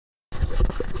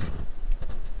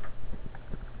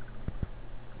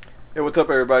Hey, what's up,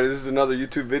 everybody? This is another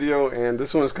YouTube video, and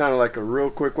this one is kind of like a real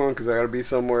quick one because I got to be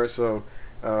somewhere.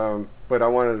 But I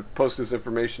wanted to post this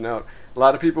information out. A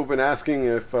lot of people have been asking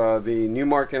if the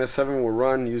Numark NS7 will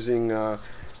run using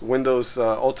Windows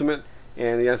Ultimate,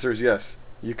 and the answer is yes.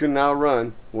 You can now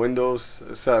run Windows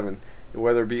 7,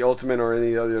 whether it be Ultimate or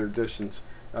any other editions.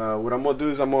 What I'm gonna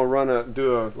do is I'm gonna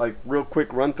do a like real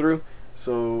quick run through.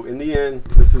 So in the end,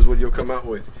 this is what you'll come out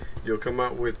with. You'll come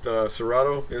out with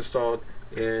Serato installed,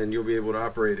 and you'll be able to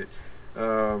operate it.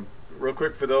 Real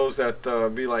quick, for those that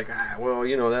be like, well,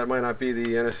 you know, that might not be the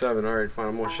NS7. All right, fine.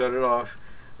 I'm gonna shut it off.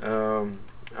 I'm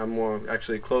gonna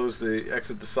actually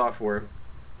exit the software,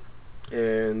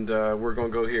 and we're gonna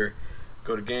go here.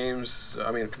 Go to games.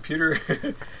 Computer.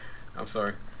 I'm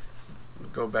sorry.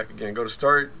 Go back again. Go to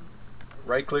start.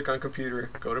 Right click on computer.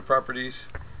 Go to properties.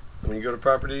 When you go to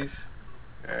properties,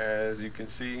 as you can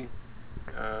see,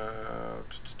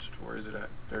 where is it at?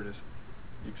 There it is.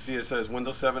 You can see it says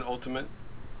Windows 7 Ultimate.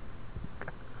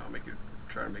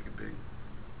 Try to make it big.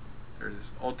 There it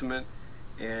is, Ultimate,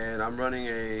 and I'm running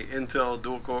a Intel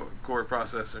dual core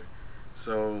processor,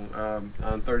 so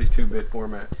on 32-bit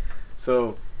format.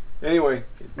 So anyway,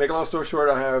 make a long story short,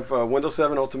 I have Windows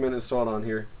 7 Ultimate installed on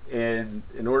here, and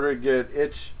in order to get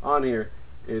itch on here,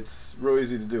 it's real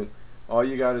easy to do. All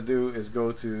you got to do is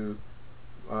go to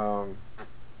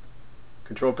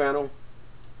Control Panel,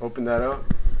 open that up,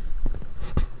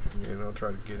 and I'll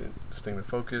try to get this thing to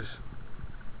focus.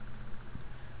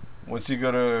 Once you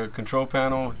go to Control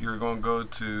Panel, you're going to go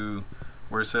to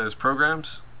where it says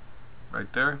Programs,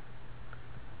 right there.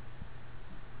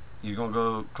 You're going to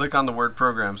go click on the word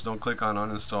Programs, don't click on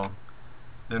Uninstall.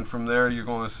 Then from there you're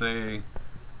going to say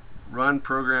Run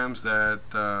Programs that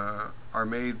are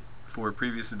made for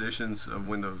previous editions of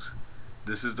Windows.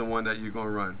 This is the one that you're going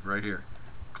to run right here.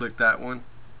 Click that one.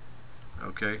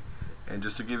 Okay, and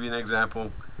just to give you an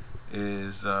example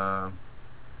is you're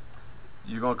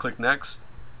going to click Next.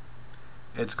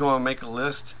 It's going to make a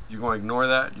list. You're going to ignore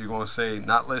that. You're going to say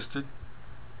not listed.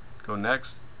 Go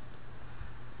next.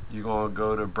 You're going to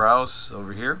go to browse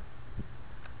over here,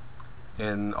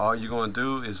 and all you're going to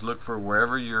do is look for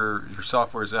wherever your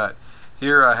software is at.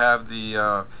 Here I have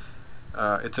the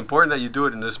it's important that you do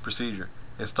it in this procedure.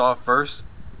 Install first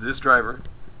this driver,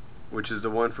 which is the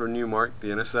one for Numark, the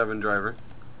NS7 driver.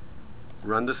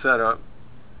 Run the setup.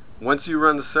 Once you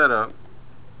run the setup,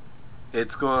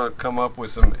 it's going to come up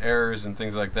with some errors and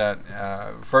things like that.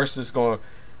 First, it's going to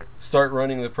start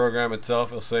running the program itself.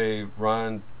 It'll say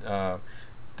run,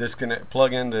 disconnect,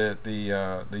 plug in the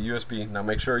USB. Now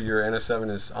make sure your NS7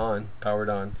 is on, powered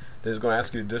on. Then it's going to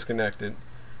ask you to disconnect it.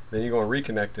 Then you're going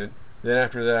to reconnect it. Then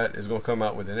after that, it's going to come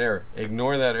out with an error.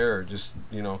 Ignore that error. Just,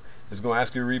 it's going to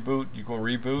ask you to reboot. You're going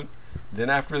to reboot. Then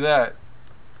after that,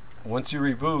 once you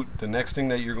reboot, the next thing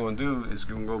that you're going to do is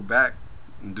you're going to go back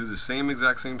and do the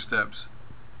exact same steps.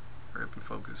 Hurry up and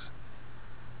focus.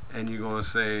 And you're going to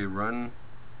say run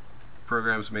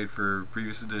programs made for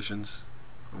previous editions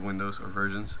of Windows or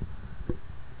versions.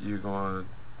 You're going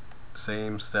to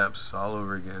same steps all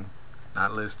over again.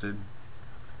 Not listed.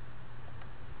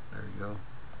 There you go.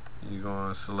 You're going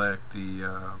to select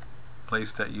the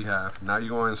place that you have. Now you're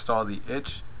going to install the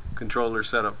itch controller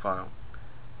setup file.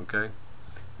 Okay.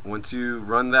 Once you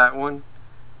run that one,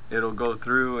 it'll go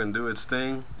through and do its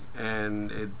thing,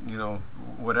 and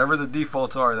whatever the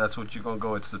defaults are, that's what you're gonna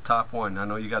go. It's the top one. I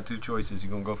know you got two choices.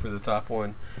 You're gonna go for the top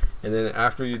one, and then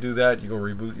after you do that, you're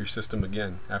gonna reboot your system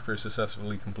again after it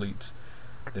successfully completes.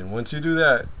 Then once you do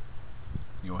that,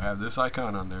 you'll have this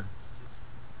icon on there,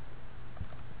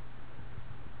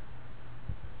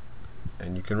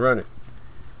 and you can run it.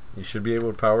 You should be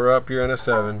able to power up your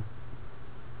NS7.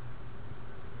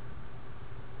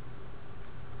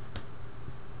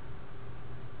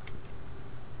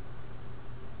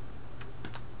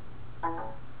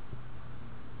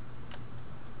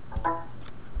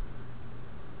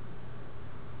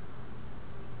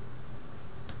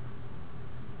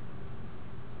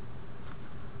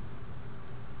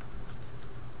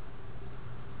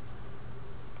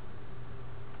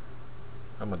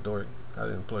 I'm a dork. I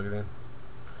didn't plug it in.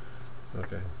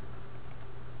 Okay.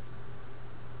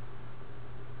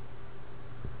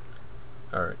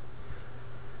 Alright.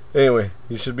 Anyway,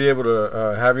 you should be able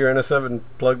to have your NS7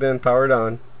 plugged in, powered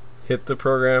on. Hit the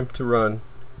program to run.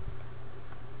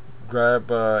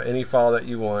 Grab any file that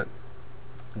you want.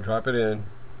 Drop it in.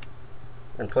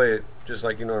 And play it just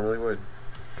like you normally would.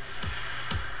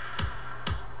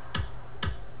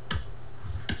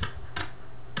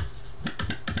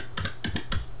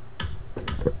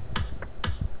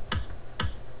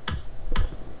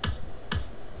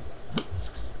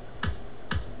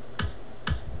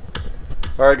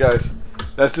 Alright guys,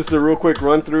 that's just a real quick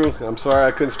run through. I'm sorry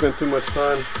I couldn't spend too much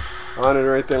time on it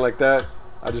or anything like that.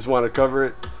 I just want to cover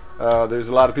it. There's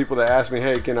a lot of people that ask me,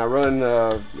 hey, can I run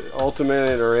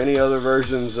Ultimate or any other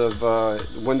versions of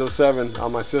Windows 7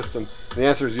 on my system? And the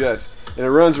answer is yes, and it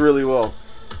runs really well.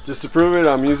 Just to prove it,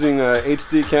 I'm using a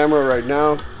HD camera right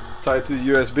now tied to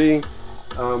USB.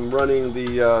 I'm running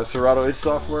the Serato Edge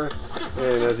software,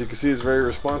 and as you can see, it's very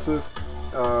responsive.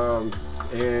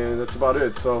 And that's about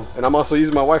it. So, and I'm also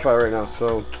using my Wi-Fi right now,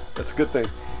 so that's a good thing.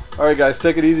 All right, guys,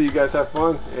 take it easy. You guys have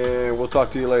fun, and we'll talk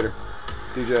to you later.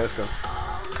 DJ Esco.